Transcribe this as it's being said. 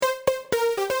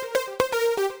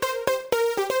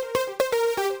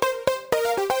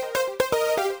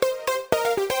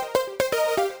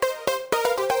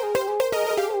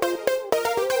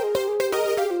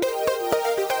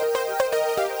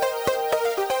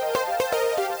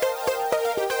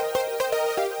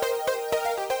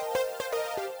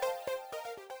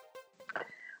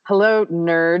Hello,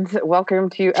 nerds. Welcome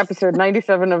to episode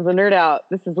 97 of The Nerd Out.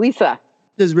 This is Lisa.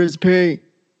 This is Riz P.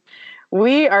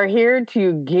 We are here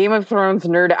to Game of Thrones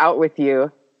nerd out with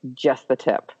you. Just the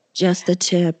tip. Just the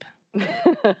tip.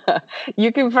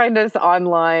 You can find us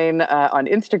online on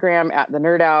Instagram at The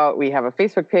Nerd Out. We have a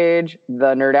Facebook page,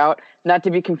 The Nerd Out, not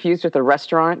to be confused with a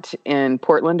restaurant in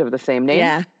Portland of the same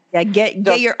name. Yeah.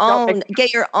 Get your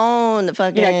own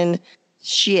fucking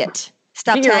shit.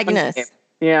 Stop tagging us. Name.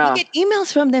 Yeah. We get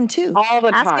emails from them too. All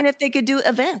the time. Asking if they could do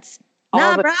events.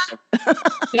 No.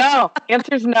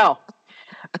 Answer's no.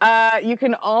 You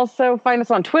can also find us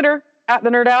on Twitter at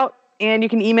The Nerd Out, and you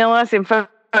can email us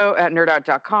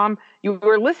info@nerdout.com. You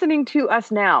are listening to us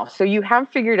now, so you have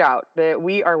figured out that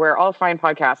we are where all fine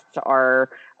podcasts are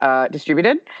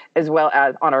distributed, as well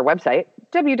as on our website,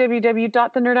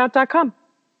 www.thenerdout.com.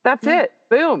 That's it.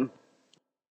 Boom.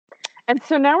 And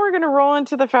so now we're going to roll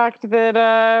into the fact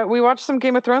that we watched some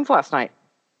Game of Thrones last night.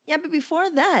 Yeah, but before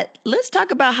that, let's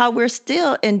talk about how we're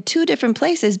still in two different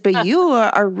places, but you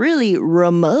are really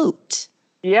remote.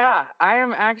 Yeah, I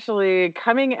am actually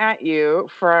coming at you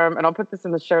from, and I'll put this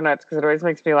in the show notes because it always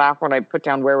makes me laugh when I put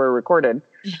down where we're recorded.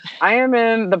 I am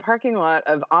in the parking lot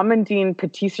of Amandine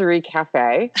Patisserie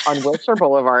Cafe on Wilshire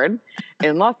Boulevard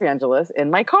in Los Angeles in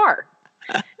my car.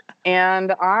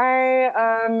 And I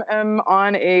am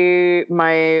on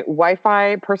my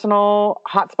Wi-Fi personal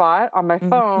hotspot on my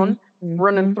phone,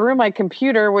 running through my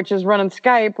computer, which is running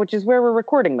Skype, which is where we're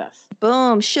recording this.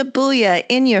 Boom, Shibuya,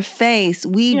 in your face.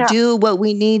 We do what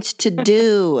we need to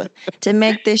do to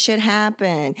make this shit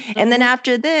happen. And then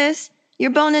after this,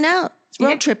 you're boning out. It's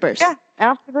road trippers. Yeah,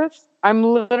 after this, I'm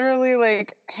literally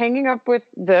like hanging up with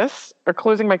this or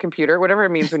closing my computer, whatever it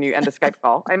means when you end a Skype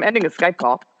call. I'm ending a Skype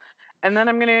call. And then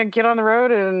I'm going to get on the road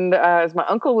and, as my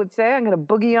uncle would say, I'm going to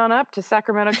boogie on up to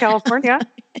Sacramento, California.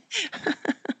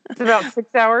 It's about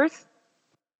 6 hours.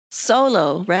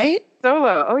 Solo, right?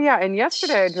 Solo. Oh, yeah. And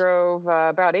yesterday I drove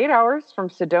about 8 hours from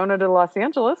Sedona to Los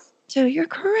Angeles. Dude, you're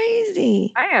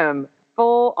crazy. I am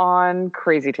full on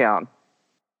crazy town.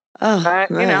 Oh,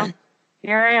 but, man.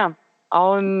 Here I am.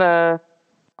 All in a,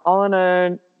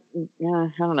 I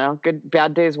don't know,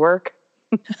 bad day's work.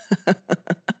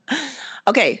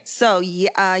 Okay, so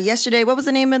yesterday, what was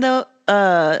the name of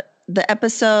the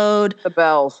episode? The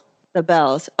Bells. The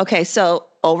Bells. Okay, so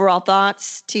overall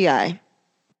thoughts, T.I.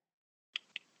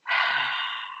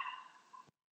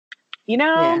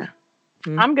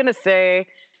 I'm going to say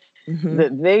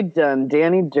that they done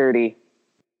Danny dirty.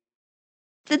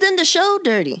 They done the show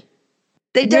dirty.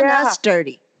 They done us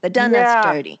dirty. They done us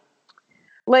dirty.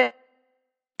 Like,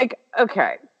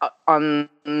 okay, on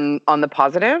the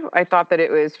positive, I thought that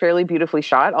it was fairly beautifully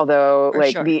shot, although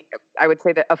I would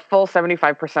say that a full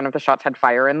 75% of the shots had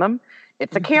fire in them.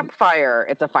 It's a campfire.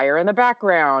 It's a fire in the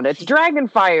background. It's dragon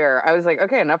fire. I was like,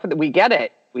 okay, enough of that. We get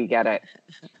it.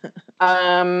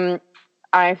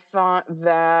 I thought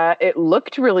that it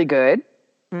looked really good.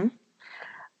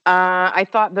 I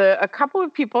thought a couple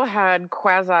of people had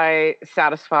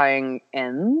quasi-satisfying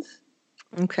ends.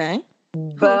 Okay.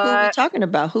 But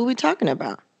who are we talking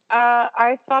about?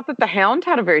 I thought that the Hound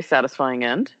had a very satisfying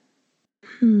end.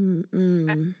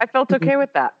 I felt okay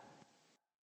with that.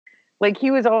 Like he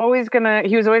was always gonna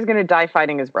die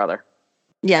fighting his brother.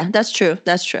 Yeah, that's true.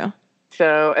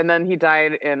 So, and then he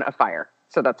died in a fire.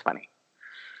 So that's funny.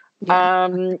 Yeah.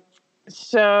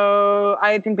 So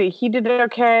I think that he did it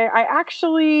okay. I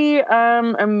actually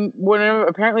am one of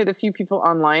apparently the few people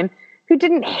online who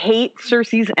didn't hate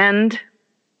Cersei's end.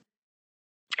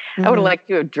 I would have liked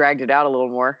to have dragged it out a little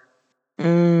more.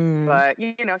 But,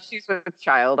 she's with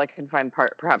child. I can find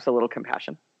perhaps a little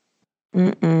compassion.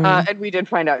 And we did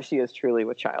find out she is truly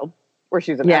with child. Or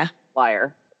she's a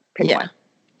liar. Pick one.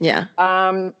 Yeah.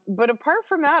 But apart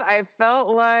from that, I felt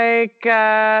like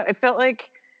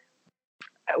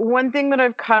one thing that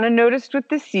I've kind of noticed with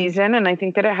this season, and I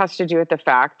think that it has to do with the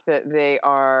fact that they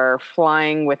are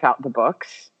flying without the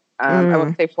books. I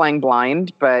wouldn't say flying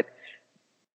blind, but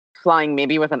flying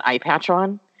maybe with an eye patch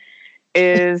on,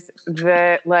 is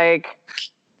that like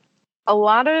a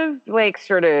lot of like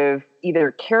sort of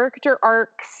either character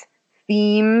arcs,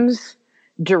 themes,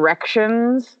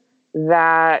 directions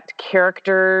that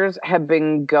characters have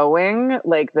been going,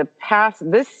 like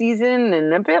this season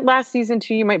and a bit last season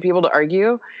too, you might be able to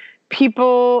argue,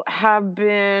 people have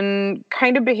been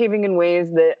kind of behaving in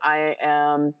ways that I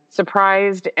am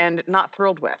surprised and not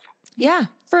thrilled with. Yeah,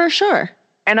 for sure.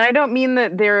 And I don't mean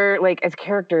that they're like, as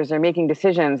characters, they're making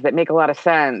decisions that make a lot of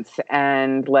sense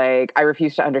and like, I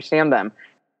refuse to understand them.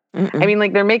 I mean,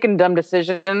 like they're making dumb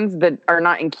decisions that are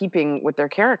not in keeping with their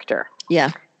character.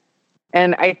 Yeah.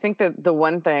 And I think that the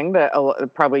one thing that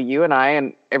probably you and I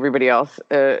and everybody else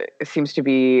seems to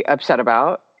be upset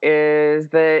about is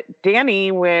that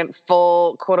Dani went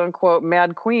full quote unquote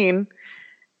mad queen,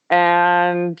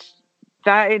 and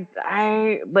that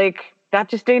that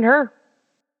just ain't her.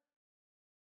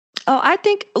 Oh, I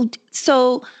think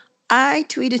so. I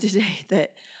tweeted today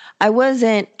that I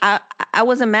wasn't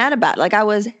mad about it. Like, I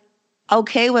was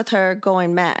okay with her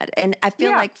going mad. And I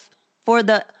feel like for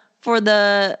the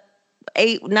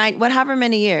 8, 9, however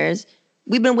many years,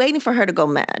 we've been waiting for her to go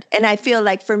mad. And I feel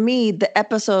like for me, the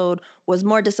episode was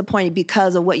more disappointing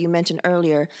because of what you mentioned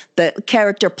earlier. The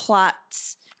character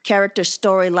plots, character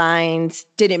storylines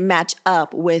didn't match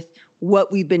up with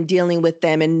what we've been dealing with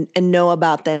them and know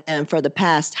about them for the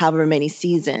past however many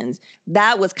seasons.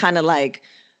 That was kind of like,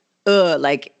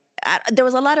 there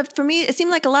was a lot of, for me, it seemed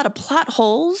like a lot of plot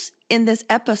holes in this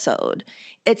episode.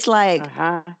 It's like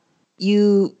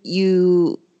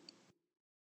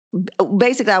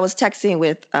basically I was texting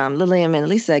with Lillian and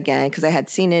Lisa again because I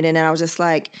had seen it, and then I was just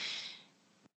like,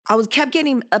 kept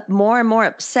getting up more and more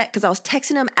upset because I was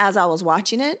texting them as I was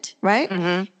watching it, right?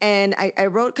 Mm-hmm. And I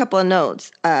wrote a couple of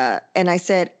notes, and I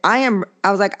said, I am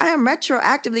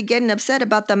retroactively getting upset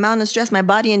about the amount of stress my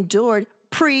body endured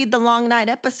pre the Long Night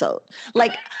episode.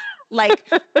 Like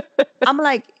I'm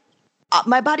like,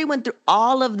 my body went through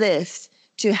all of this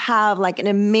to have like an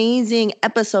amazing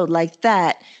episode like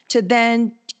that, to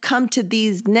then come to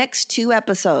these next 2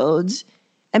 episodes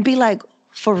and be like,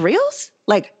 for reals?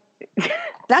 Like,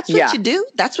 that's what you do?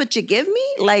 That's what you give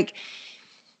me? Like,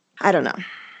 I don't know.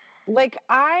 Like,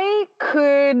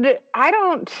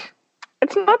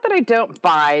 it's not that I don't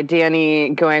buy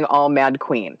Dani going all mad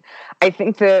queen. I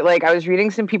think that, like, I was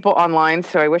reading some people online,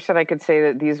 so I wish that I could say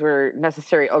that these were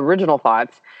necessary original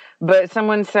thoughts, but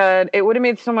someone said it would have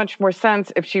made so much more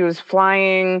sense if she was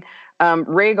flying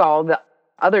Rhaegal, the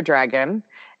other dragon,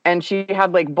 and she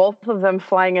had, like, both of them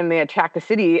flying and they attack the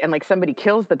city, and, like, somebody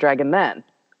kills the dragon then.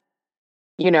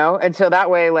 You know? And so that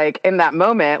way, like, in that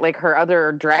moment, like, her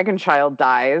other dragon child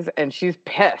dies and she's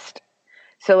pissed.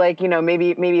 So, like, you know,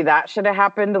 maybe that should have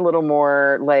happened a little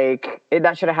more, like,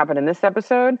 that should have happened in this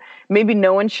episode. Maybe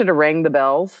no one should have rang the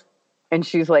bells and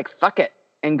she's like, fuck it,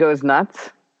 and goes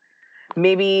nuts.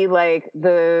 Maybe, like,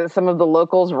 some of the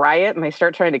locals riot and they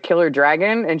start trying to kill her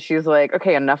dragon and she's like,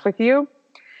 okay, enough with you.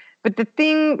 But the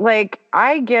thing, like,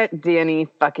 I get Dani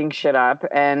fucking shit up,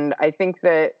 and I think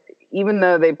that even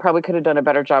though they probably could have done a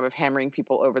better job of hammering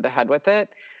people over the head with it,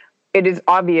 it is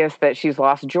obvious that she's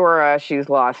lost Jorah, she's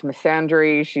lost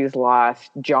Missandei, she's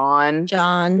lost Jon,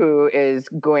 who is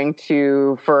going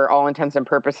to, for all intents and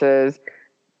purposes,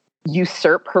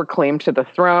 usurp her claim to the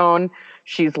throne.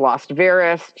 She's lost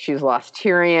Varys, she's lost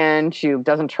Tyrion, she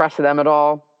doesn't trust them at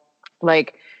all.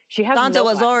 Like, she has Sansa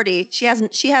was already, she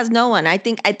has no one. I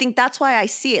think that's why I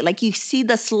see it. Like, you see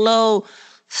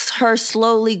her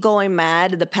slowly going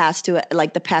mad the past 2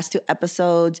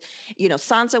 episodes. You know,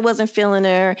 Sansa wasn't feeling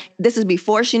her. This is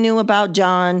before she knew about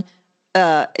Jon,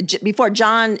 before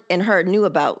Jon and her knew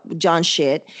about Jon's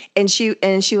shit. And she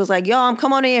was like, yo, I'm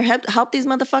coming on here, help these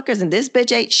motherfuckers. And this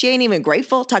bitch she ain't even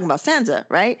grateful, talking about Sansa,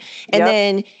 right?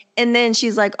 And then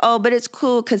she's like, oh, but it's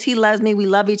cool because he loves me. We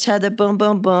love each other. Boom,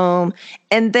 boom, boom.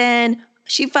 And then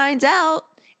she finds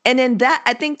out. And then that,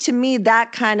 I think to me,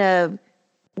 that kind of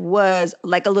was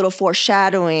like a little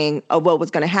foreshadowing of what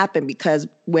was going to happen, because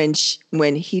when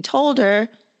he told her,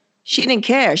 she didn't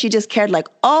care. She just cared like,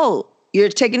 oh, you're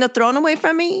taking the throne away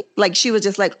from me? Like, she was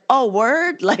just like, oh,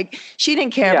 word? Like, she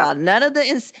didn't care about none of the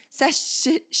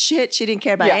incest shit. She didn't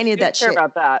care about any of that shit. She didn't care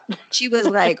about that. She was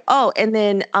like, oh, and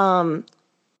then,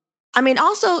 I mean,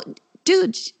 also,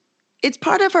 dude, it's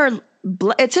part of her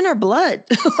blood. It's in her blood.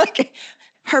 Like,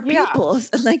 her pupils,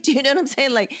 like, do you know what I'm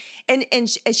saying? Like, and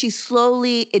she's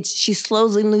slowly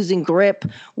losing grip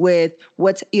with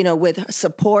what's, you know, with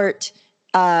support.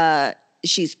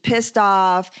 She's pissed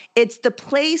off. It's the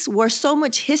place where so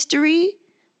much history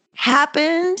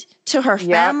happened to her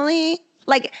family.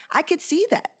 Like, I could see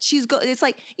that it's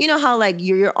like, you know how, like,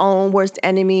 you're your own worst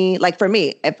enemy. Like, for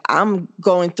me, if I'm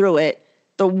going through it,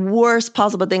 the worst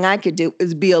possible thing I could do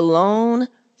is be alone,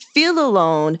 feel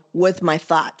alone with my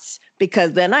thoughts.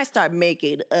 Because then I start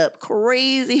making up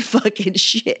crazy fucking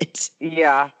shit.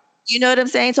 Yeah. You know what I'm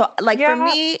saying? So, like, for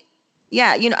me,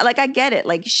 you know, like, I get it.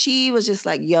 Like, she was just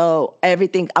like, yo,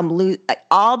 everything, I'm losing, like,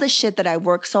 all the shit that I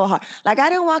worked so hard. Like, I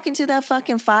didn't walk into that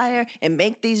fucking fire and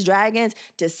make these dragons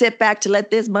to sit back to let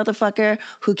this motherfucker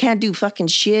who can't do fucking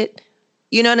shit,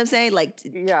 you know what I'm saying? Like,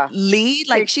 lead.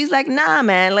 Like, she's like, nah,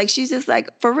 man. Like, she's just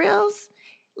like, for reals?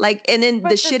 Like, and then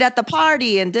the shit at the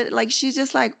party, and like, she's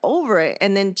just like over it.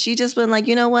 And then she just been like,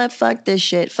 you know what? Fuck this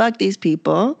shit. Fuck these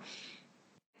people.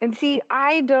 And see,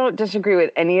 I don't disagree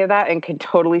with any of that and can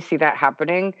totally see that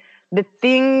happening. The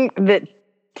thing that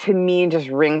to me just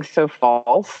rings so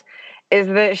false is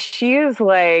that she is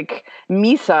like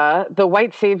Misa, the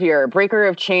white savior, breaker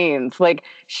of chains. Like,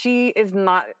 she is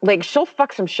not, like, she'll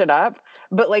fuck some shit up,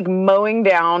 but like mowing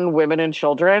down women and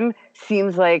children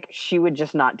seems like she would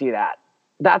just not do that.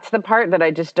 That's the part that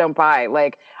I just don't buy.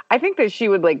 Like, I think that she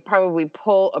would like probably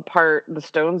pull apart the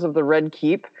stones of the Red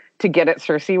Keep to get at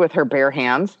Cersei with her bare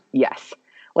hands. Yes.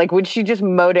 Like, would she just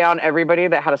mow down everybody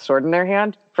that had a sword in their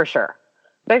hand? For sure.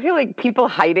 But I feel like people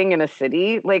hiding in a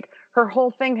city, like, her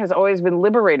whole thing has always been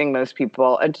liberating those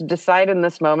people, and to decide in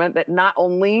this moment that not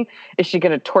only is she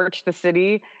going to torch the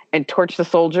city and torch the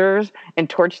soldiers and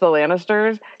torch the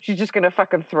Lannisters, she's just going to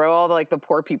fucking throw all the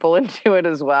poor people into it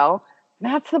as well.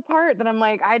 That's the part that I'm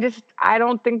like, I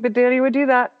don't think that Dany would do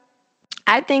that.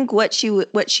 I think what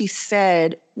she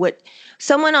said, what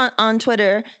someone on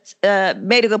Twitter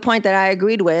made a good point that I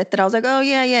agreed with, that I was like, oh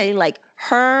yeah, like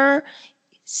her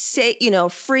say,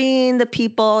 freeing the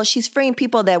people. She's freeing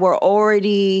people that were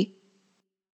already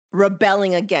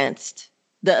rebelling against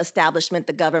the establishment,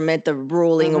 the government, the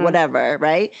ruling, or whatever,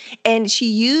 right? And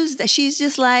she's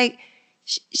just like,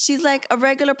 she's like a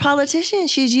regular politician.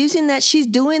 She's using that. She's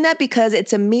doing that because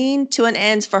it's a mean to an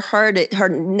end for her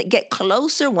to get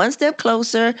closer, one step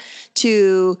closer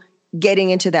to getting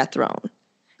into that throne.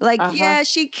 Like, yeah,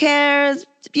 she cares.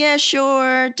 Yeah,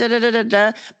 sure. Da, da, da, da,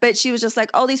 da. But she was just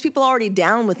like, oh, these people are already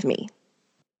down with me.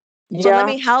 So let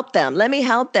me help them. Let me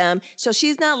help them. So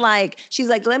she's like,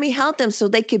 let me help them so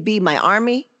they could be my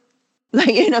army. Like,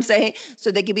 you know what I'm saying?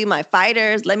 So they could be my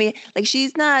fighters.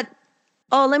 She's not,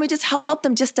 oh, let me just help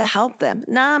them just to help them.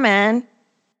 Nah, man.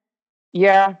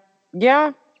 Yeah.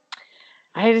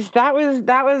 That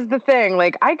was the thing.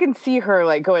 Like, I can see her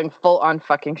like going full on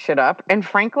fucking shit up. And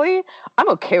frankly, I'm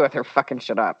okay with her fucking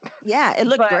shit up. Yeah, it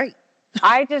looked great.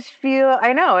 I just feel,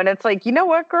 I know. And it's like, you know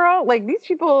what, girl? Like, these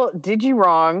people did you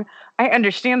wrong. I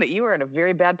understand that you are in a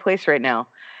very bad place right now.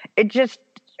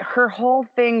 Her whole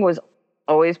thing was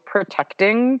always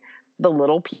protecting the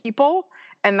little people.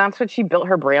 And that's what she built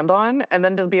her brand on. And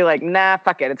then to be like, nah,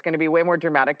 fuck it. It's going to be way more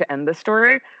dramatic to end the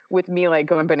story with me like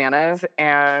going bananas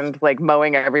and like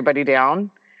mowing everybody down.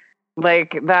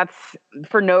 Like, that's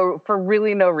for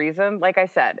really no reason. Like I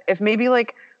said, if maybe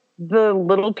like the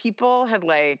little people had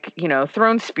like,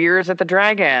 thrown spears at the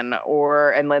dragon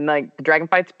and then like the dragon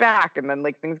fights back and then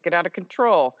like things get out of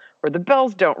control or the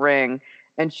bells don't ring.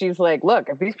 And she's like, look,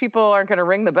 if these people aren't going to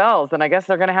ring the bells, then I guess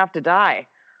they're going to have to die.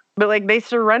 But like they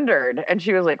surrendered and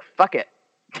she was like, fuck it.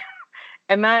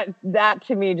 And that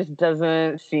to me just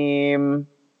doesn't seem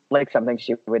like something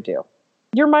she would do.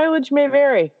 Your mileage may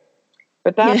vary,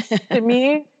 but that's to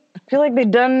me, I feel like they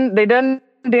done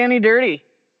Dany dirty.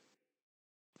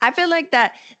 I feel like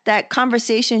that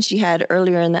conversation she had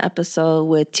earlier in the episode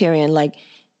with Tyrion, like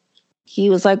he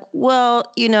was like,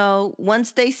 well,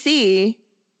 once they see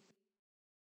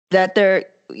that they're,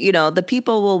 the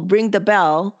people will ring the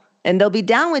bell and they'll be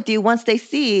down with you once they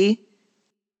see,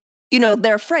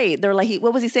 they're afraid. They're like,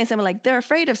 what was he saying? Something like, they're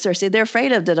afraid of Cersei. They're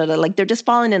afraid of da-da-da. Like, they're just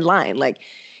falling in line. Like,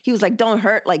 he was like, don't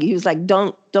hurt. Like, he was like,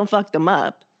 don't fuck them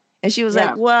up. And she was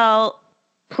like, well.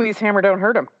 Please, Hammer, don't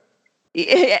hurt him.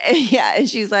 Yeah. And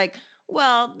she's like,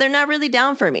 well, they're not really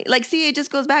down for me. Like, see, it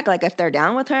just goes back. Like, if they're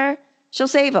down with her, she'll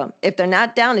save them. If they're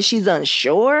not down and she's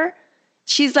unsure,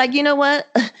 she's like, you know what?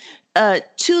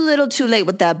 Too little, too late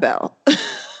with that bell.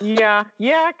 Yeah,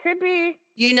 it could be.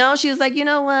 She was like, you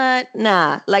know what?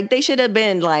 Nah, like they should have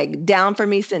been like down for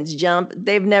me since jump.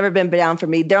 They've never been down for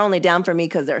me. They're only down for me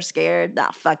because they're scared.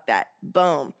 Nah, fuck that.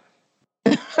 Boom.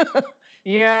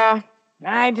 Yeah,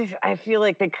 I feel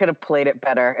like they could have played it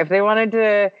better. If they wanted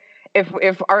to,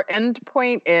 if our end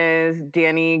point is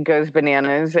Dany goes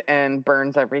bananas and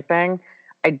burns everything,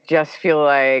 I just feel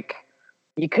like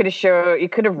you could have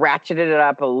ratcheted it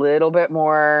up a little bit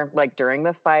more, like during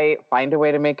the fight, find a way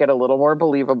to make it a little more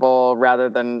believable rather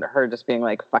than her just being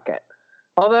like, fuck it.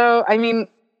 Although, I mean,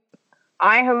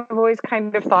 I have always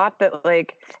kind of thought that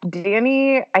like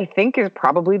Dany, I think, is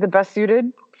probably the best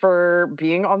suited for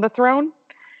being on the throne.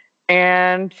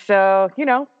 And so,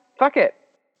 fuck it.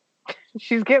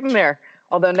 She's getting there.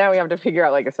 Although now we have to figure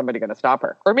out, like, is somebody going to stop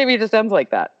her? Or maybe it just ends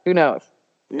like that. Who knows?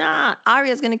 Nah,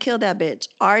 Arya's going to kill that bitch.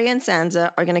 Arya and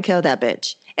Sansa are going to kill that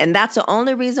bitch. And that's the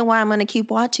only reason why I'm going to keep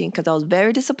watching, because I was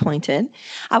very disappointed.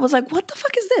 I was like, what the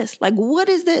fuck is this? Like, what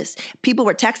is this? People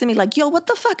were texting me like, yo, what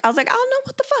the fuck? I was like, I don't know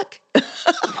what the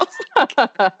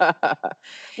fuck.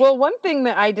 Well, one thing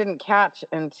that I didn't catch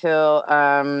until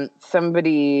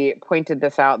somebody pointed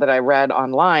this out that I read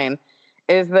online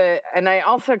is that, and I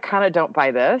also kind of don't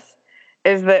buy this,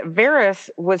 is that Varys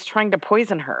was trying to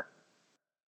poison her.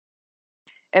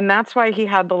 And that's why he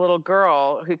had the little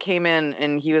girl who came in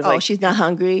and he was like, she's not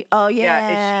hungry. Oh,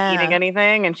 yeah. Is she eating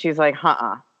anything? And she's like,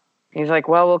 He's like,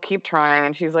 well, we'll keep trying.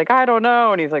 And she's like, I don't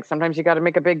know. And he's like, sometimes you got to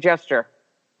make a big gesture.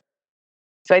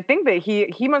 So I think that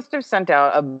he must have sent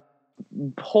out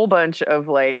a whole bunch of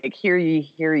like, hear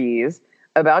ye's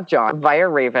about Jon via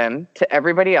Raven to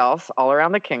everybody else all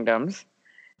around the kingdoms,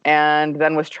 and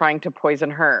then was trying to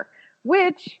poison her,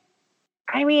 which,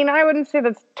 I mean, I wouldn't say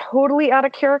that's totally out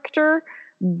of character,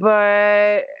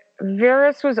 but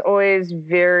Varys was always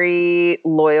very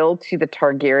loyal to the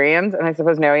Targaryens, and I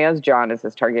suppose now he has Jon as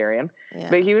his Targaryen,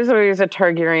 but he was always a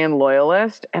Targaryen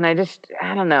loyalist, and I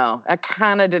don't know, I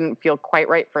kind of didn't feel quite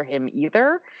right for him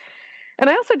either. And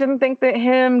I also didn't think that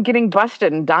him getting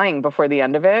busted and dying before the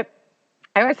end of it,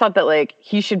 I always thought that like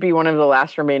he should be one of the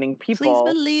last remaining people.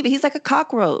 Please believe it. He's like a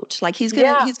cockroach. Like he's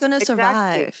gonna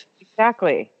survive.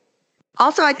 Exactly.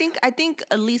 Also, I think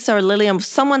Elisa or Lillian,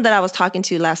 someone that I was talking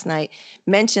to last night,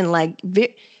 mentioned like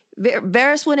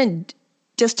Varys wouldn't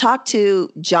just talk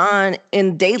to Jon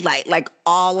in daylight, like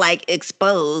all like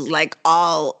exposed, like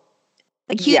all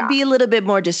like he'd be a little bit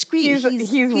more discreet. He's in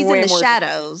the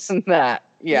shadows. Than that.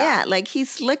 Yeah, like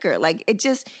he's slicker. Like it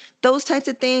just those types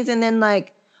of things, and then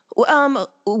like.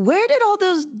 Where did all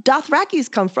those Dothrakis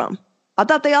come from? I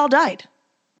thought they all died.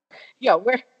 Yeah,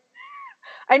 where?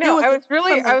 I know. I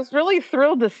was really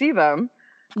thrilled to see them,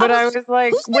 but I was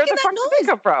like, where the fuck did they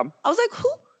come from? I was like, who?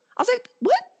 I was like,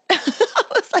 what? I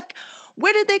was like,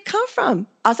 where did they come from?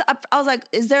 I was like,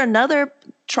 is there another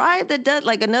tribe that does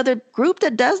like another group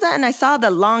that does that? And I saw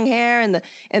the long hair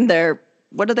and their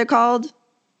what are they called?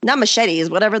 Not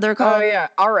machetes, whatever they're called. Oh yeah,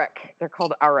 Arek. They're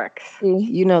called Areks.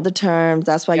 You know the terms.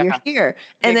 That's why you're here.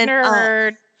 And then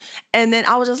nerd. And then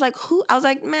I was just like, who? I was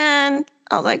like, man.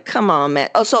 I was like, come on,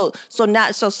 man. Oh, so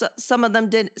some of them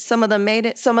did. Some of them made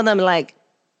it. Some of them like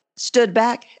stood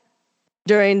back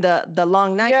during the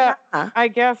long night. Yeah, I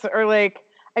guess. Or like,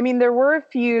 I mean, there were a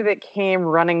few that came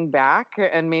running back,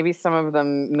 and maybe some of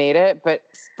them made it. But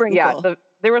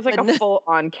there was like a full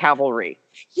on cavalry.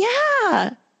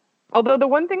 Yeah. Although the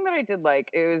one thing that I did like,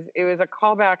 it was a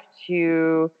callback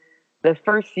to the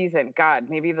first season. God,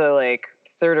 maybe the like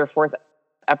third or fourth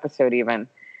episode even.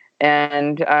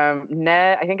 And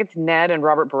Ned, I think it's Ned and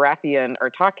Robert Baratheon are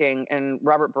talking, and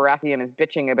Robert Baratheon is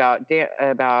bitching about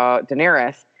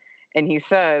Daenerys, and he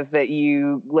says that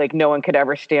no one could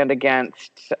ever stand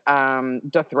against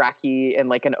Dothraki in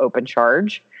like an open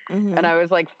charge. Mm-hmm. And I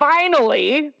was like,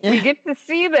 finally, we get to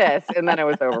see this. And then it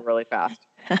was over really fast.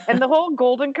 And the whole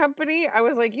Golden Company, I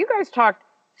was like, you guys talked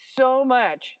so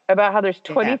much about how there's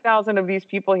 20,000 of these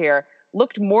people here,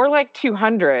 looked more like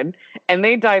 200, and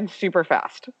they died super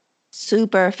fast.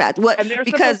 Super fast. What? And they're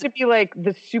supposed to be like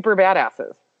the super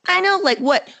badasses. I know, like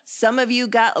what? Some of you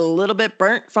got a little bit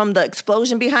burnt from the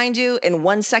explosion behind you in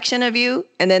one section of you,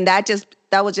 and then that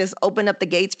would just open up the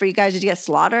gates for you guys to get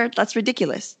slaughtered. That's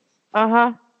ridiculous.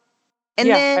 Uh-huh. And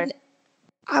then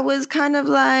I was kind of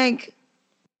like,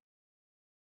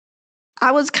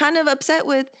 I was kind of upset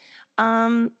with,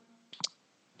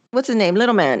 what's his name?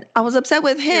 Little man. I was upset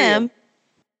with him,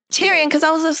 Tyrion, because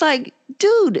I was just like,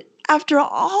 dude, after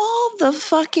all the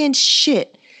fucking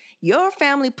shit your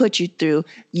family put you through,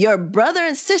 your brother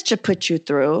and sister put you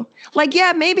through, like,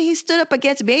 yeah, maybe he stood up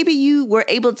against, maybe you were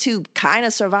able to kind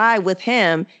of survive with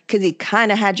him because he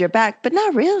kind of had your back, but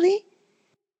not really.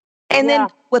 And then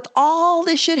with all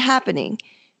this shit happening,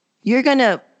 you're going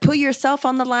to put yourself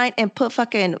on the line and put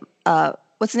fucking,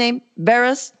 what's his name?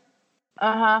 Varys?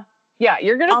 Uh-huh. Yeah,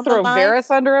 you're going to throw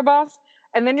Varys under a bus,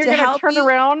 and then you're going to turn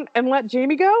around and let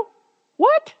Jaime go?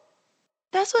 What?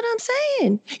 That's what I'm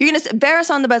saying. You're going to Varys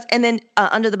on the bus and then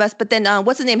under the bus, but then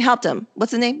what's his name helped him?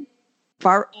 What's his name?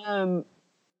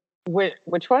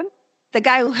 Which one? The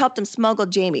guy who helped him smuggle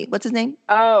Jaime. What's his name?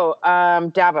 Oh,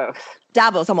 Davos.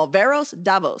 Davos. I'm all Varys,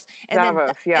 Davos. And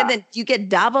Davos, And then you get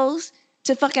Davos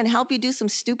to fucking help you do some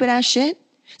stupid ass shit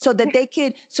so that they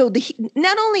could,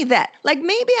 not only that, like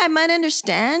maybe I might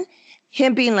understand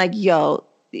him being like, yo,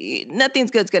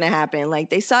 nothing's good's going to happen. Like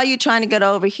they saw you trying to get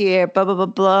over here, blah, blah, blah,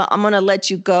 blah. I'm going to let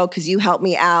you go because you helped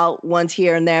me out once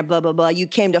here and there, blah, blah, blah. You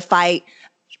came to fight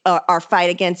our fight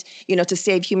against, to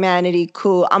save humanity.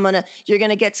 Cool. You're going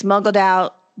to get smuggled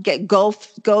out, go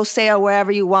sail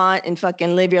wherever you want and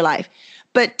fucking live your life.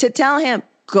 But to tell him,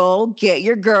 go get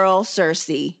your girl,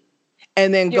 Cersei,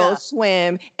 and then go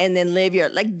swim and then live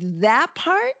like that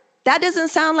part, that doesn't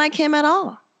sound like him at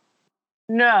all.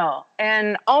 No.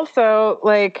 And also,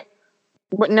 like,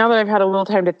 now that I've had a little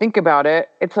time to think about it,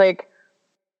 it's like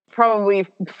probably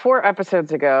 4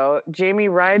 episodes ago, Jaime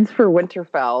rides for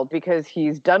Winterfell because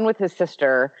he's done with his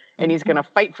sister and he's going to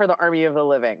fight for the army of the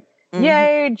living. Mm-hmm.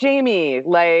 Yay, Jaime,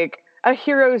 like a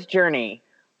hero's journey.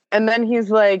 And then he's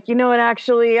like, you know what,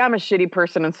 actually, I'm a shitty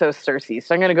person and so is Cersei,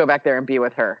 so I'm going to go back there and be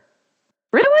with her.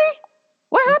 Really?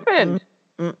 What happened?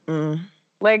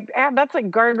 Like, that's like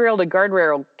guardrail to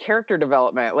guardrail character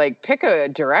development. Like, pick a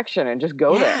direction and just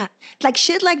go there. Like,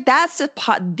 shit like that's the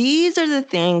part. These are the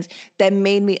things that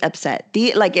made me upset.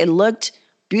 Like, it looked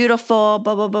beautiful,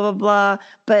 blah, blah, blah, blah, blah.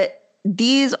 But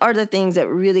these are the things that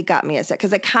really got me upset.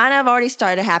 Because it kind of already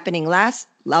started happening last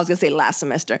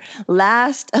semester,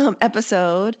 last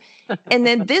episode. And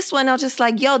then this one, I was just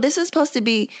like, yo, this is supposed to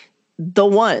be the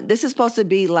one. This is supposed to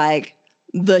be like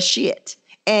the shit.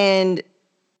 And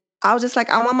I was just like,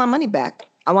 I want my money back.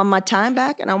 I want my time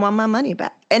back and I want my money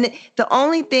back. And the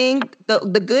only thing,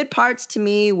 the good parts to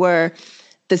me were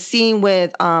the scene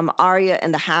with Arya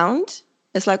and the Hound.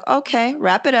 It's like, okay,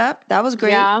 wrap it up. That was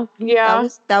great. Yeah.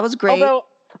 That was great.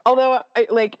 Although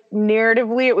like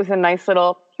narratively, it was a nice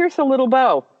little, here's a little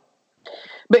bow.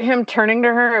 But him turning to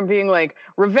her and being like,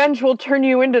 revenge will turn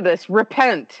you into this,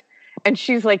 repent. And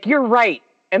she's like, you're right.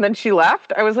 And then she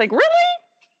left. I was like, really?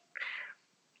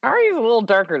 Arya's a little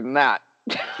darker than that.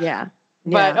 Yeah.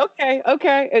 But okay.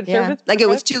 It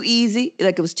was too easy.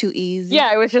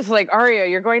 Yeah, it was just like, Arya,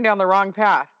 you're going down the wrong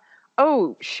path.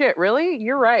 Oh, shit, really?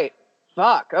 You're right.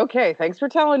 Fuck. Okay, thanks for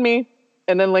telling me.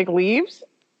 And then, like, leaves?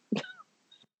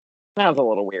 That was a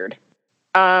little weird.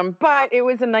 But it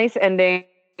was a nice ending,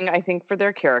 I think, for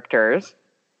their characters.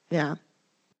 Yeah.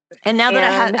 And now that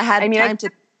I had time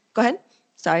to... Go ahead.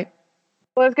 Sorry.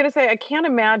 Well, I was going to say, I can't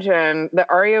imagine that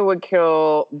Arya would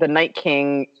kill the Night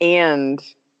King and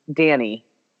Dany.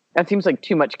 That seems like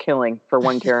too much killing for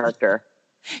one character.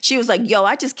 She was like, yo,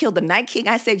 I just killed the Night King.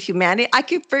 I saved humanity. I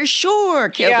could for sure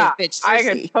kill this bitch. Cersei. I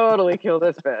could totally kill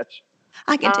this bitch.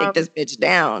 I can take this bitch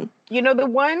down. You know, the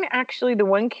one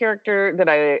character that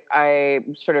I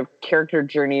sort of character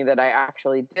journey that I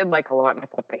actually did like a lot and I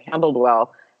thought they handled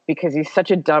well because he's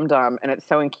such a dum-dum and it's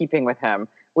so in keeping with him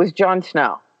was Jon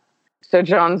Snow. So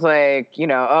John's like, you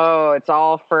know, oh, it's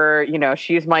all for, you know,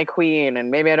 she's my queen and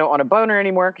maybe I don't want to bone her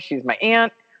anymore because she's my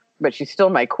aunt, but she's still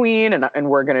my queen and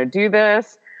we're going to do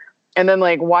this. And then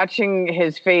like watching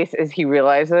his face as he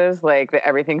realizes like that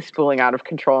everything's spooling out of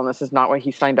control and this is not what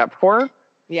he signed up for.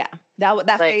 Yeah. That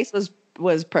like, face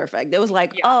was perfect. It was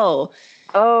like, oh,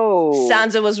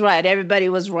 Sansa was right. Everybody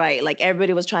was right. Like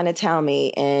everybody was trying to tell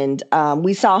me. And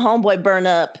we saw Homeboy burn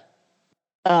up,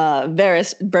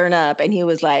 Varys burn up and he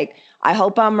was like, I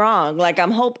hope I'm wrong. Like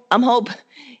I'm wrong,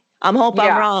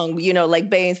 you know,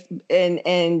 like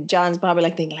and John's probably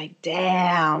like thinking like,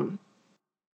 damn.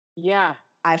 Yeah.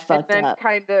 I fucked up.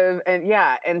 Kind of,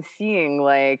 and seeing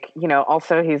like, you know,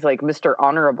 also he's like Mr.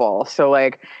 Honorable. So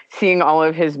like seeing all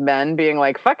of his men being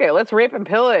like, fuck it, let's rape and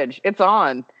pillage. It's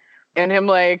on. And him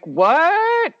like,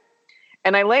 what?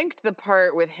 And I liked the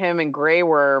part with him and Grey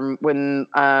Worm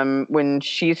when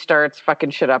she starts fucking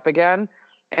shit up again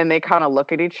and they kind of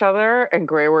look at each other and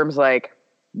Grey Worm's like,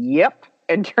 yep,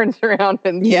 and turns around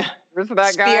and where's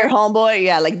that guy? Spear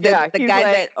homeboy, like the guy like,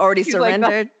 that already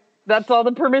surrendered. Like, that's all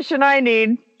the permission I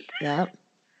need. Yeah.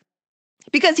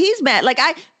 Because he's mad. Like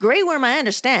Grey Worm, I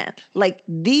understand. Like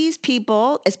these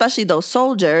people, especially those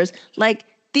soldiers, like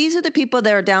these are the people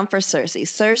that are down for Cersei.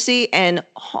 Cersei and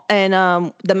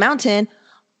the Mountain,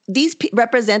 these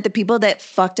represent the people that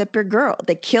fucked up your girl.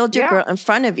 They killed your girl in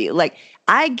front of you. Like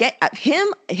I get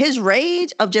his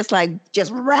rage of just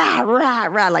rah, rah,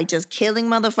 rah, like just killing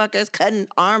motherfuckers, cutting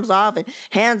arms off and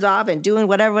hands off and doing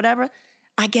whatever.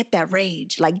 I get that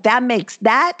rage. Like that makes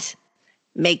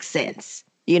sense.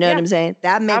 You know what I'm saying?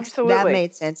 That made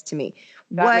sense to me.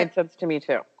 That made sense to me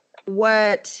too.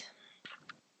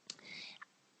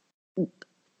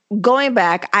 Going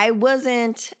back, I was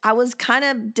kind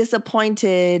of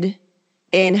disappointed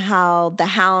in how the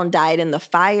Hound died in the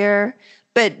fire.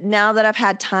 But now that I've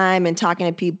had time and talking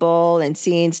to people and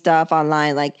seeing stuff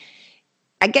online, like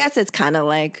I guess it's kind of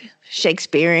like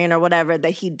Shakespearean or whatever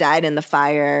that he died in the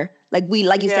fire. Like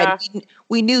you said,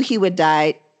 we knew he would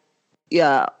die.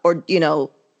 Yeah, or you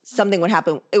know, something would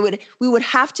happen. We would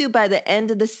have to by the end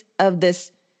of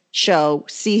this show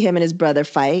see him and his brother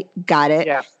fight. Got it.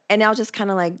 Yeah. And I was just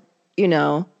kind of like, you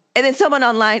know, and then someone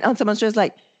online on someone's just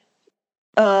like,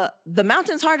 the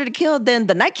Mountain's harder to kill than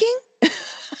the Night King.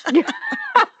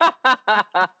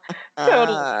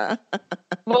 Totally.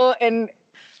 Well, and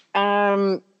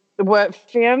what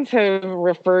fans have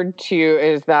referred to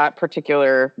is that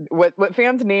particular what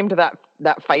fans named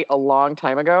that fight a long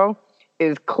time ago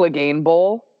is Clegane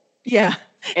Bowl. Yeah.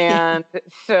 And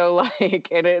so like,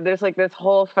 there's like this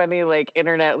whole funny like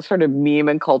internet sort of meme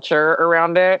and culture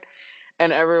around it.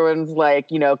 And everyone's like,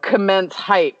 commence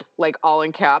hype, like all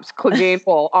in caps, Clegane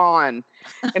Bowl on.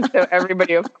 And so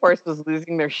everybody, of course, was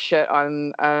losing their shit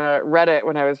on Reddit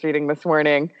when I was reading this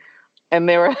morning. And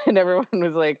everyone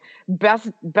was like,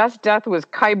 best death was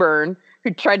Qyburn,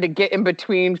 who tried to get in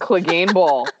between Clegane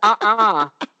Bowl.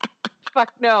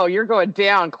 Fuck no, you're going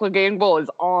down. Clegane Bowl is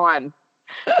on.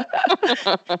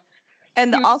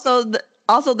 And also the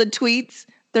tweets.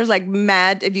 There's like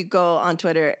mad, if you go on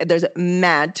Twitter, there's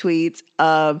mad tweets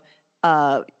of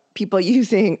people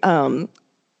using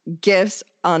GIFs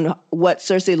on what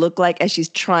Cersei looked like as she's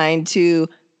trying to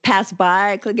pass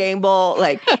by Clegane Bowl,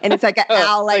 like, and it's like an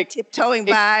owl like tiptoeing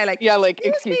by, like,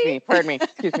 excuse me, pardon me,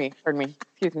 excuse me, pardon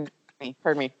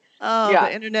me. Oh, yeah,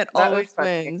 the internet always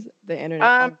wins. The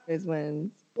internet always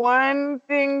wins. One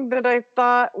thing that I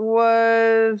thought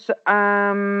was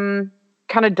kind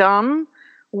of dumb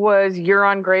was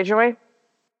Euron Greyjoy.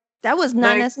 That was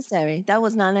not necessary. That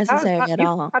was not necessary at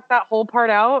all. Cut that whole part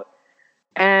out,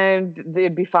 and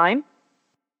it'd be fine.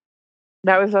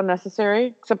 That was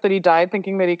unnecessary, except that he died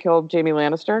thinking that he killed Jaime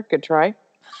Lannister. Good try.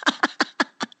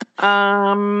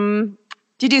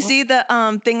 Did you see the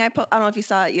thing I put? I don't know if you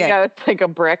saw it yet. Yeah, it's like a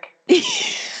brick.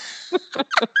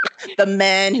 The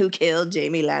man who killed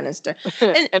Jaime Lannister.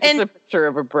 And it's a picture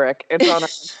of a brick. It's on our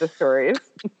Insta stories.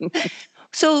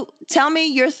 So tell me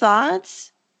your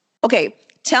thoughts. Okay,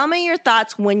 tell me your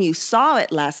thoughts when you saw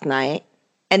it last night.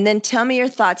 And then tell me your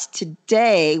thoughts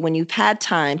today when you've had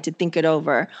time to think it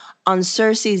over on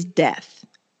Cersei's death.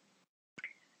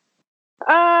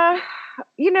 I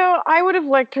would have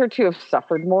liked her to have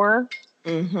suffered more.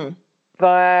 Mm-hmm.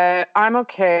 But I'm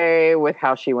okay with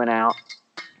how she went out.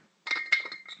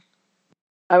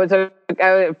 I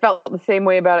felt the same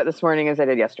way about it this morning as I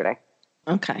did yesterday.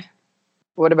 Okay.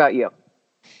 What about you?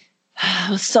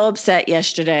 I was so upset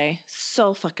yesterday.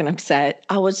 So fucking upset.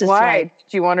 I was just Why?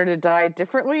 Did you want her to die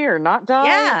differently or not die?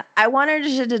 Yeah. I wanted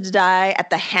her to die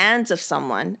at the hands of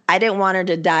someone. I didn't want her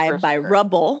to die by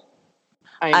rubble.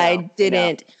 I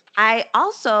didn't. I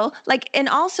also,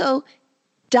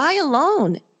 die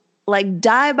alone. Like,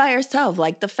 die by herself.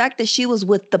 Like, the fact that she was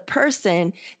with the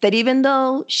person that, even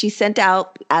though she sent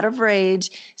out of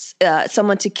rage,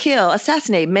 someone to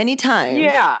assassinate many times.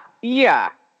 Yeah.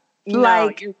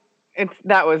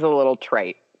 That was a little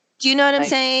trite. Do you know what I'm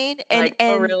saying? And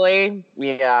oh, really?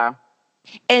 Yeah.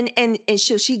 And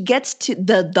so she gets to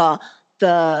the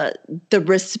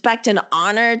respect and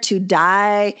honor to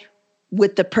die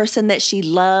with the person that she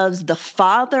loves, the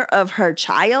father of her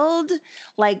child.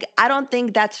 Like, I don't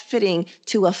think that's fitting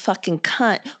to a fucking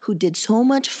cunt who did so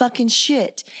much fucking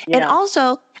shit. Yeah. And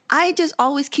also, I just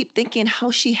always keep thinking how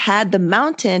she had the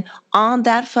mountain on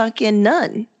that fucking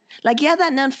nun. Like, yeah,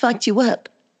 that nun fucked you up.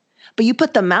 But you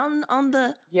put the mountain on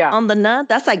the nun,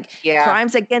 that's like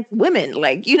crimes against women.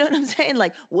 Like, you know what I'm saying?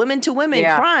 Like, women to women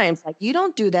crimes. Like, you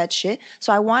don't do that shit.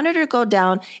 So I wanted her to go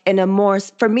down in a more,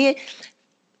 for me,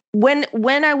 when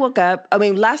I woke up, I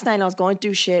mean, last night I was going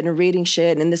through shit and reading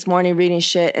shit, and this morning reading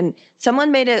shit, and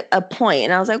someone made a point,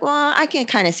 and I was like, well, I can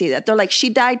kind of see that. They're like, she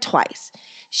died twice.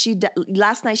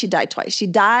 Last night she died twice. She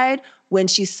died when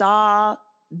she saw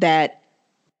that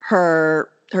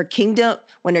her kingdom,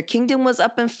 when her kingdom was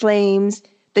up in flames,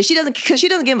 that she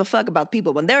doesn't give a fuck about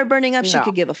people. When they were burning up, she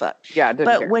could give a fuck. Yeah,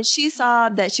 but when she saw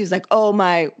that, she was like, oh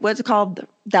my, what's it called?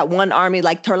 That one army,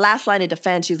 like her last line of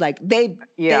defense, she's like, they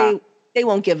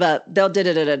won't give up. They'll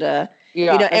da-da-da-da-da.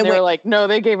 Yeah, and they were like, no,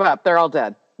 they gave up. They're all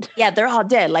dead. Yeah, they're all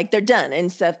dead. Like, they're done and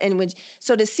stuff. And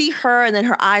so to see her and then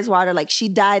her eyes water, like she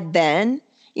died then,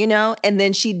 and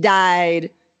then she died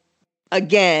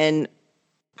again.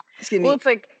 Well, it's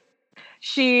like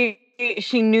she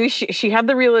knew she had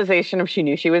the realization of she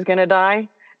knew she was going to die,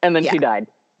 and then she died.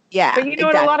 Yeah, but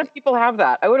what? A lot of people have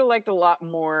that. I would have liked a lot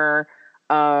more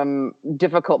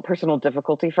personal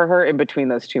difficulty for her in between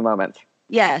those two moments.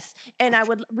 Yes. And I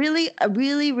would really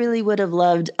would have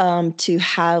loved to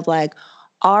have like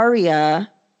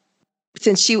Arya,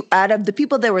 since she, out of the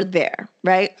people that were there,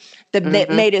 right, that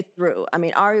made it through. I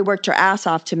mean, Arya worked her ass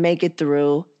off to make it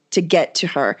through to get to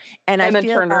her. And I then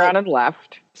turned around and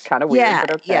left. Kind of weird,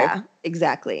 but okay. Yeah,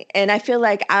 exactly. And I feel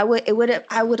like I would have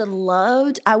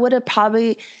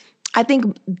probably, I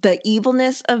think the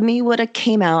evilness of me would have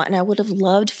came out, and I would have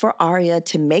loved for Arya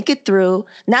to make it through,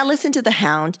 not listen to the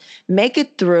Hound, make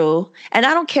it through. And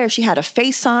I don't care if she had a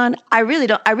face on. I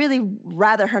really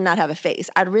rather her not have a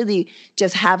face. I'd really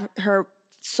just have her,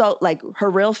 so like her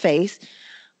real face,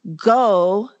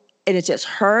 go, and it's just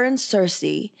her and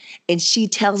Cersei, and she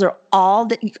tells her all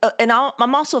that. And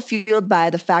I'm also fueled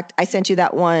by the fact I sent you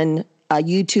that one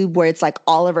YouTube where it's like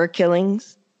all of her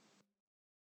killings.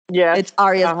 Yeah, it's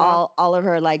Arya's all of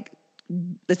her like.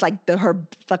 It's like her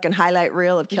fucking highlight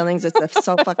reel of killings. It's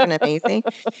so fucking amazing.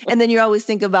 And then you always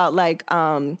think about like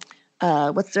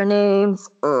what's their names?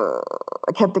 I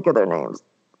can't think of their names.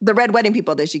 The Red Wedding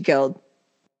people that she killed.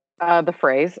 The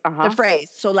Freys. The Freys.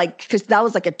 So like, because that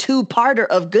was like a two-parter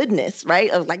of goodness,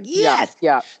 right? I was like, yes.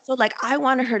 Yeah. So like, I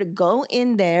wanted her to go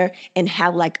in there and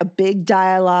have like a big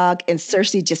dialogue, and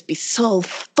Cersei just be so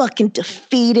fucking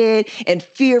defeated and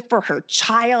fear for her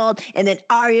child. And then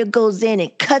Arya goes in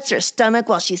and cuts her stomach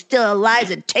while she's still alive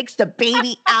and takes the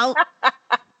baby out,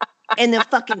 and then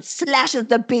fucking slashes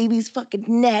the baby's fucking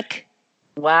neck.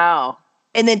 Wow.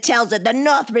 And then tells her the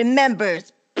North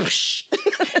remembers.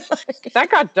 That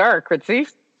got dark, Ritzy.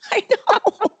 I know.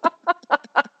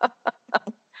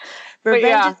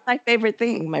 Revenge is my favorite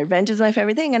thing. Revenge is my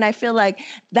favorite thing. And I feel like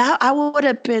that I would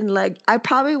have been like, I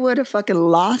probably would have fucking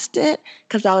lost it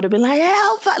because I would have been like,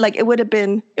 hell, like it would have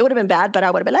been bad, but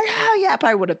I would have been like, oh yeah, I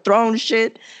probably would have thrown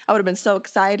shit. I would have been so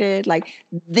excited. Like,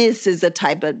 this is the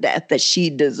type of death that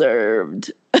she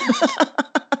deserved.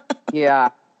 Yeah.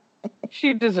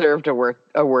 She deserved a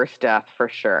worse death for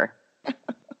sure.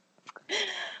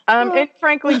 And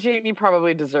frankly, Jaime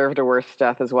probably deserved a worse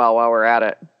death as well while we're at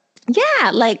it. Yeah,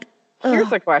 like...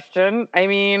 Here's a question. I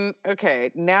mean,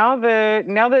 okay, now that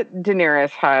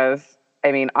Daenerys has,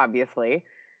 I mean, obviously,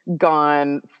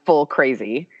 gone full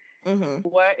crazy,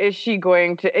 what is she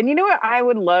going to... And you know what I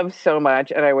would love so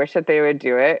much, and I wish that they would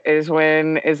do it, is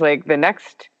like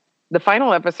the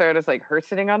final episode is like her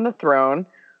sitting on the throne,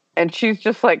 and she's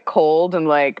just like cold and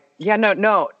like, yeah,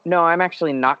 no, I'm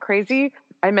actually not crazy.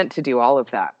 I meant to do all of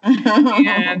that.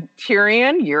 And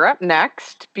Tyrion, you're up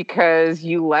next because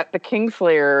you let the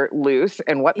Kingslayer loose.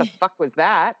 And what the fuck was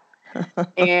that?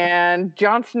 And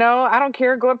Jon Snow, I don't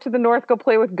care. Go up to the north. Go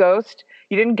play with Ghost.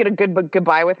 You didn't get a good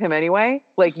goodbye with him anyway.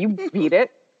 Like, you beat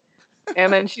it.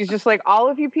 And then she's just like, all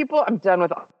of you people, I'm done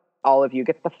with all of you.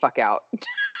 Get the fuck out.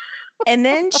 And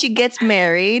then she gets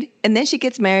married.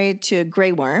 To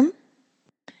Grey Worm.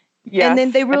 Yes, and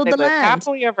then they ruled the land.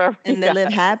 Happily ever after. And they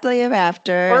live happily ever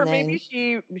after. Or maybe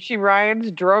she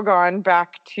rides Drogon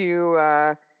back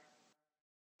to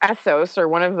Essos or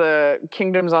one of the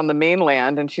kingdoms on the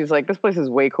mainland, and she's like, this place is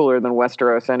way cooler than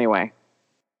Westeros anyway.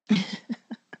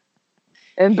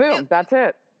 And boom, that's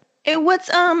it. And what's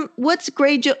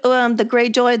Greyjoy, the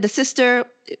Greyjoy, the sister?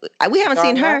 We haven't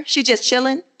seen her. She's just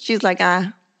chilling. She's like,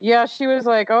 Yeah, she was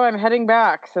like, oh, I'm heading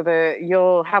back so that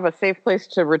you'll have a safe place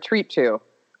to retreat to.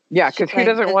 Yeah, because who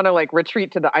doesn't want to like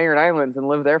retreat to the Iron Islands and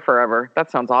live there forever?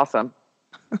 That sounds awesome.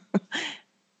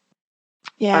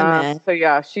 Yeah, man. So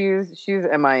yeah, she's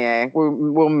MIA.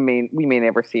 We may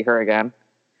never see her again.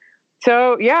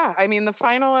 So yeah, I mean, the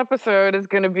final episode is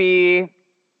going to be,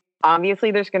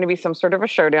 obviously there's going to be some sort of a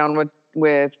showdown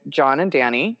with Jon and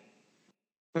Dany.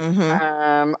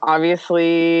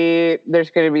 Obviously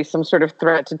there's going to be some sort of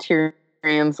threat to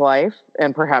Tyrion's life,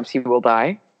 and perhaps he will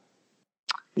die.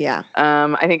 Yeah.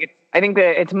 I think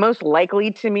that it's most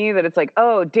likely to me that it's like,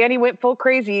 oh, Dany went full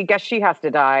crazy. Guess she has to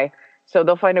die. So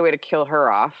they'll find a way to kill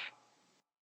her off.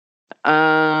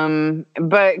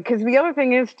 But because the other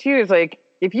thing is too is like,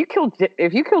 if you kill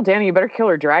Dany, you better kill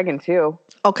her dragon too.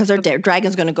 Oh, because her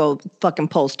dragon's gonna go fucking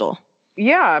postal.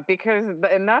 Yeah,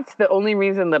 and that's the only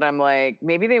reason that I'm like,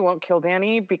 maybe they won't kill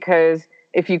Dany, because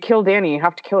if you kill Dany, you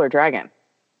have to kill her dragon.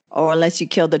 Or unless you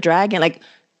kill the dragon. Like,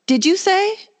 did you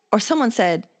say? Or someone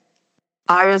said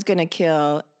Arya's gonna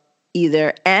kill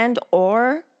either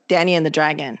or Dany and the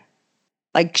dragon.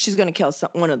 Like, she's gonna kill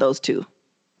one of those two.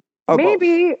 Or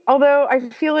maybe, both. Although I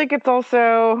feel like it's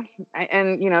also,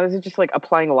 and this is just like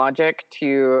applying logic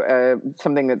to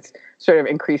something that's sort of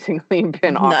increasingly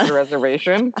been off the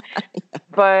reservation.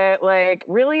 But like,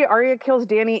 really, Arya kills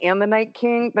Dany and the Night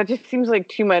King? That just seems like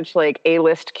too much like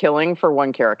A-list killing for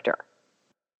one character.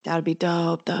 That would be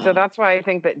dope, though. So that's why I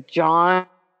think that Jon,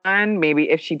 maybe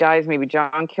if she dies, maybe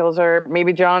Jon kills her.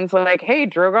 Maybe Jon's like, hey,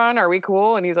 Drogon, are we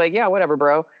cool? And he's like, yeah, whatever,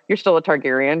 bro. You're still a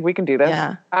Targaryen. We can do this.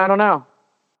 Yeah. I don't know.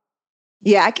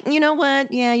 Yeah, you know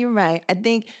what? Yeah, you're right. I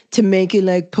think to make it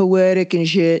like poetic and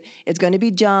shit, it's going to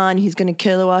be Jon. He's going to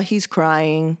kill her while he's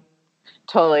crying.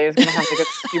 Totally. He's going to have like a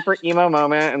super emo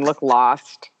moment and look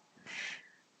lost.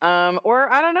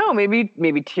 Or I don't know, maybe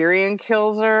Tyrion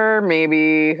kills her,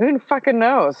 maybe who fucking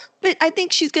knows? But I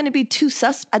think she's going to be too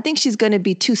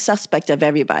suspect of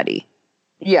everybody.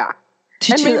 Yeah.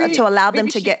 To allow them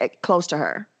to get close to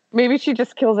her. Maybe she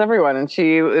just kills everyone and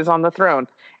she is on the throne.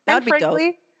 That would be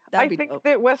dope. I think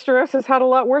that Westeros has had a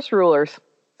lot worse rulers.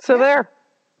 So there.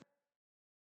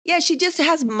 Yeah, she just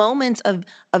has moments of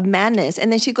madness,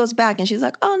 and then she goes back and she's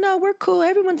like, "Oh no, we're cool.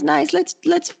 Everyone's nice.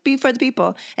 Let's be for the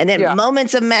people." And then Yeah.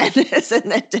 moments of madness,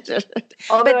 and then.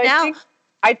 Although But now,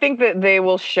 I think that they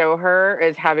will show her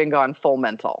as having gone full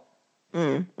mental,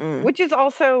 which is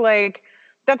also like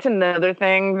that's another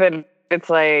thing that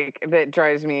it's like that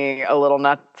drives me a little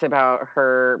nuts about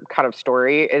her kind of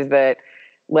story is that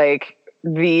like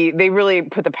they really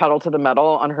put the pedal to the metal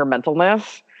on her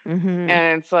mentalness.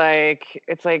 And it's like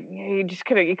yeah,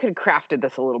 you could have crafted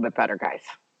this a little bit better, guys.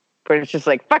 But it's just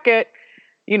like fuck it,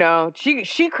 you know.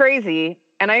 She crazy,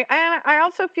 and I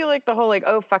also feel like the whole like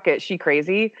oh fuck it, she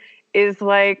crazy is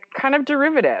like kind of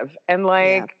derivative, and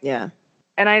like yeah.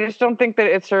 and I just don't think that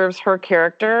it serves her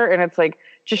character, and it's like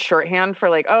just shorthand for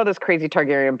like oh this crazy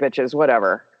Targaryen bitches,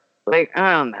 whatever. Like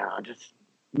I don't know, just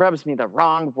rubs me the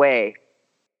wrong way.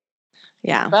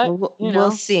 Yeah, But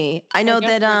we'll see. I know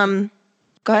that.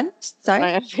 Go ahead. Sorry.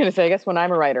 I was gonna say, I guess when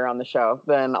I'm a writer on the show,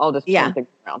 then I'll just turn things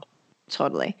around.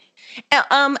 Totally.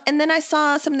 And then I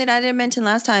saw something that I didn't mention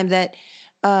last time that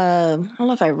I don't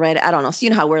know if I read it. I don't know. So you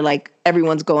know how we're like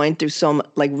everyone's going through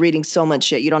like reading so much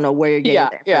shit. You don't know where you're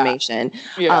getting the information.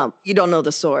 Yeah. You don't know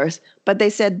the source. But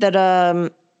they said that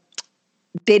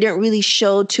they didn't really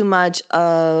show too much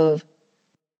of.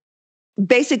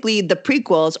 Basically, the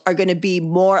prequels are going to be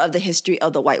more of the history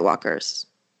of the White Walkers.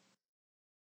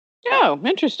 Oh,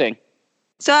 interesting.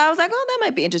 So I was like, oh, that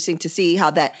might be interesting to see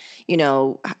how that,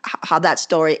 how that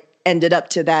story ended up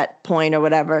to that point or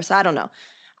whatever. So I don't know.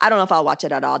 I don't know if I'll watch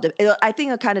it at all. I think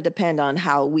it'll kind of depend on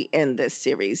how we end this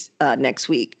series next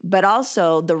week. But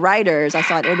also the writers, I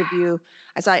saw an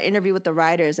interview with the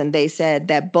writers, and they said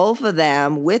that both of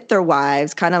them with their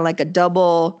wives, kind of like a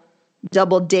double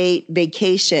date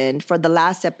vacation for the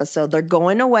last episode. They're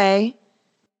going away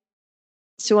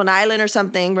to an island or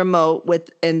something remote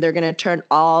and they're going to turn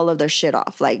all of their shit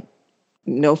off. Like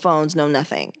no phones, no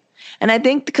nothing. And I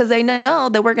think because they know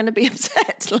that we're going to be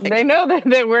upset. Like, they know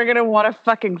that we're going to want to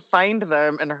fucking find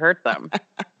them and hurt them.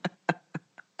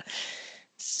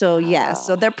 So yeah,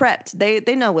 so they're prepped.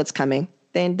 They know what's coming.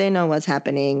 They know what's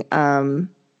happening.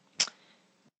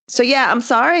 So yeah, I'm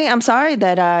sorry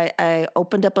that I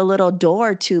opened up a little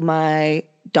door to my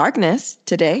darkness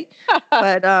today,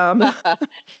 but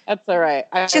that's all right.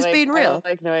 Just being real. I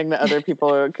like knowing that other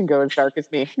people can go as dark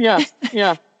as me. Yeah.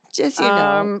 Just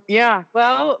know. Yeah.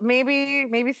 Well,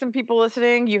 maybe some people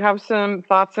listening, you have some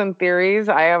thoughts and theories.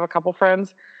 I have a couple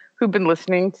friends who've been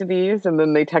listening to these, and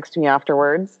then they text me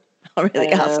afterwards. Oh,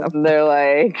 really awesome. They're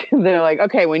like,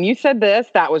 okay, when you said this,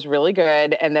 that was really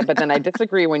good, but then I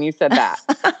disagree when you said that.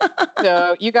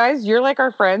 So you guys, you're like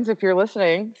our friends if you're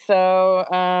listening.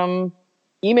 So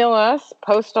email us,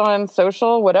 post on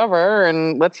social, whatever,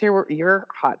 and let's hear your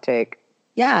hot take.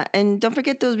 Yeah, and don't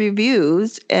forget those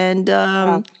reviews. And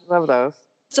love those.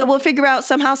 So we'll figure out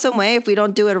somehow, some way if we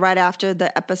don't do it right after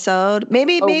the episode.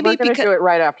 Maybe we're gonna do it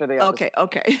right after the episode.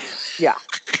 Okay. Yeah.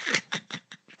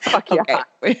 Fuck yeah.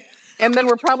 Okay. And then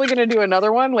we're probably going to do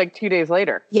another one like 2 days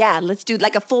later. Yeah, let's do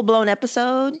like a full-blown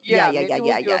episode. Yeah.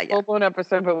 A full-blown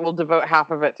episode, but we'll devote half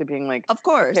of it to being like, of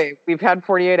course. Okay, we've had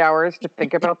 48 hours to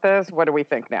think about this. What do we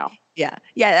think now? Yeah,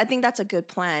 I think that's a good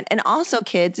plan. And also,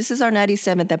 kids, this is our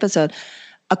 97th episode.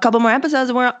 A couple more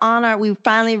episodes, we're going to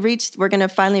finally reach the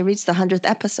 100th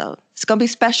episode. It's going to be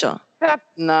special. That's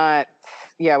not,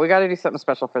 yeah, we got to do something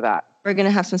special for that. We're going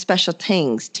to have some special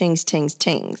tings.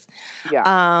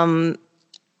 Yeah.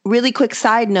 Really quick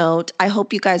side note, I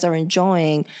hope you guys are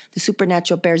enjoying the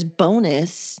Supernatural Bears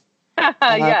bonus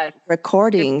yes.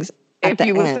 recordings. If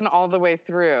you listen all the way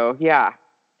through, yeah.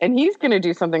 And he's going to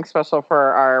do something special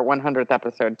for our 100th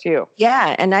episode too.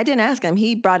 Yeah, and I didn't ask him.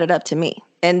 He brought it up to me.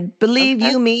 And believe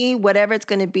you me, whatever it's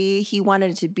going to be, he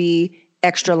wanted it to be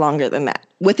extra longer than that.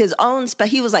 With his own,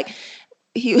 he was like,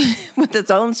 with his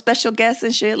own special guests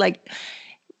and shit, like,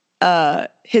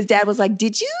 his dad was like,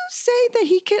 did you say that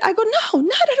he could? I go, no,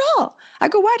 not at all. I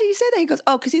go, why do you say that? He goes,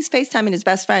 oh, because he's FaceTiming his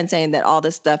best friend saying that all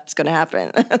this stuff's going to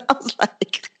happen. And I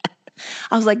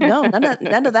was like, no,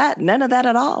 none of that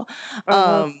at all.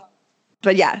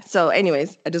 But yeah, so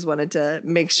anyways, I just wanted to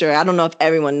make sure. I don't know if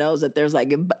everyone knows that there's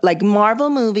like Marvel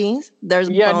movies. There's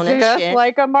bonus just shit.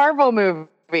 Like a Marvel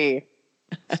movie.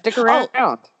 Stick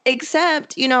around.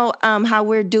 Except, how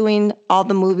we're doing all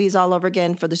the movies all over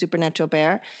again for the Supernatural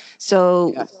Bear.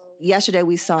 So yesterday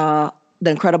we saw The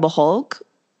Incredible Hulk,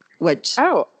 which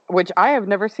I have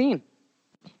never seen.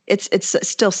 It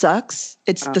still sucks.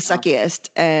 It's the suckiest,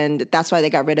 and that's why they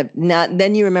got rid of. Now,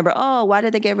 then you remember, oh, why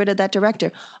did they get rid of that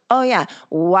director? Oh yeah,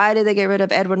 why did they get rid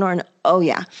of Edward Norton? Oh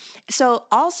yeah. So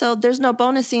also, there's no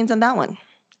bonus scenes on that one.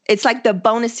 It's like the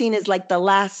bonus scene is like the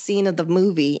last scene of the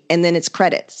movie, and then it's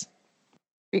credits.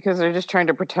 Because they're just trying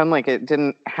to pretend like it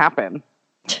didn't happen.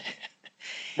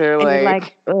 They're And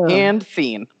like and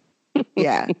scene.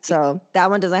 Yeah. So that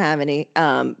one doesn't have any.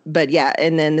 But yeah,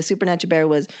 and then the Supernatural Bear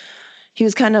he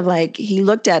was kind of like, he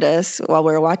looked at us while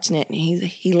we were watching it, and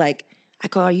he like, I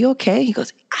go, are you okay? He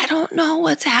goes, I don't know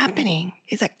what's happening.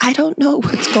 He's like, I don't know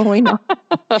what's going on.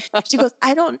 She goes,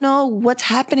 I don't know what's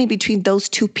happening between those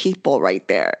two people right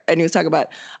there. And he was talking about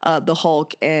the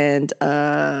Hulk and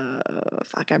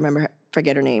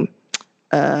forget her name.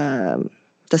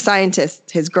 The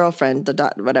scientist, his girlfriend,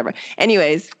 whatever.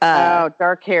 Anyways.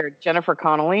 Dark-haired Jennifer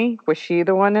Connelly. Was she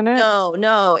the one in it?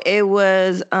 No. It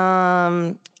was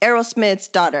Aerosmith's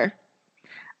daughter.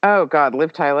 Oh, God.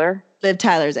 Liv Tyler. Liv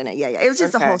Tyler's in it. Yeah. It was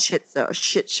just a whole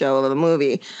shit show of a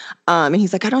movie. And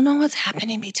he's like, I don't know what's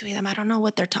happening between them. I don't know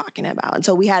what they're talking about. And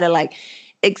so we had to like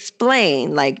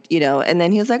explain, like, and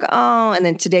then he was like, oh, and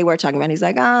then today we're talking about,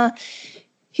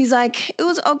 he's like, it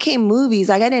was okay movies.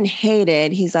 Like, I didn't hate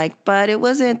it. He's like, but it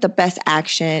wasn't the best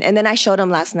action. And then I showed him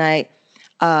last night,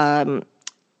 Mark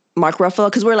Ruffalo,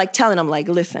 because we're like telling him, like,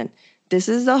 listen, this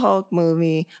is the Hulk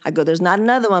movie. I go, there's not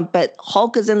another one, but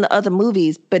Hulk is in the other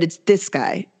movies, but it's this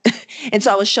guy. And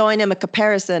so I was showing him a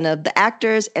comparison of the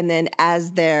actors and then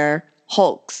as their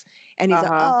Hulks. And he's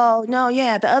like, oh, no,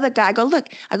 yeah, the other guy. I go, look,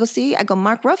 see,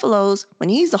 Mark Ruffalo's, when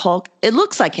he's the Hulk, it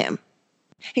looks like him.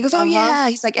 He goes, oh, yeah.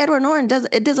 He's like, Edward Norton,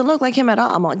 it doesn't look like him at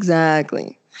all. I'm like,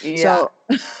 exactly. Yeah. So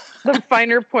the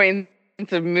finer points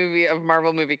of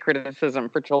Marvel movie criticism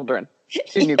for children.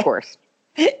 It's a new course.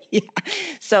 Yeah.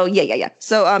 So, yeah.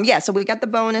 So, so we got the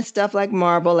bonus stuff like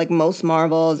Marvel, like most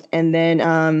Marvels. And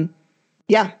then,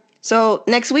 So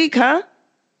next week, huh?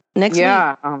 Next week.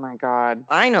 Yeah. Oh, my God.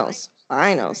 Finals.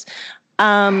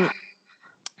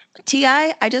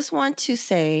 T.I., I just want to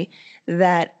say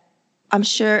that I'm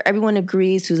sure everyone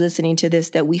agrees who's listening to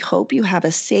this that we hope you have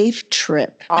a safe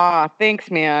trip.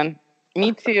 Thanks, man.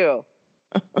 Me too.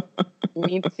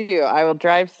 Me too. I will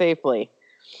drive safely.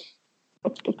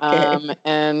 Okay.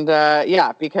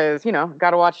 Because,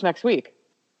 got to watch next week.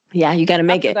 Yeah, you got to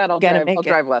make it. I'll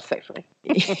drive less safely.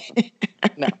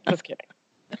 No, just kidding.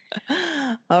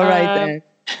 All right, then.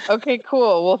 Okay,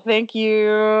 cool. Well, thank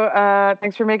you.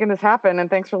 Thanks for making this happen, and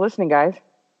thanks for listening, guys.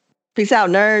 Peace out,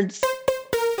 nerds.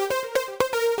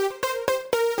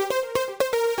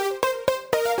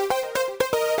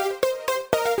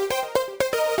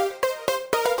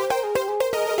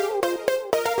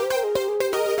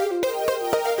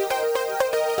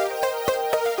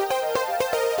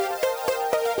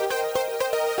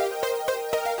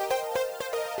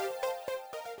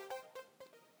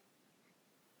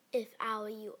 If I were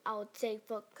you, I would take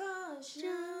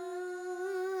precaution.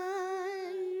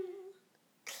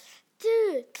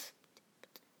 Dude.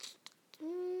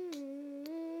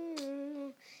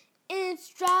 It's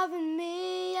driving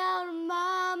me out of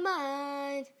my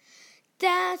mind.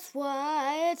 That's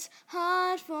why it's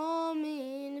hard for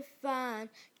me to find.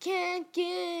 Can't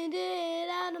get it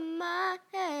out of my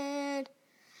head.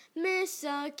 Miss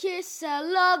a kiss, a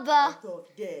lover.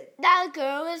 That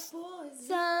girl is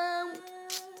some.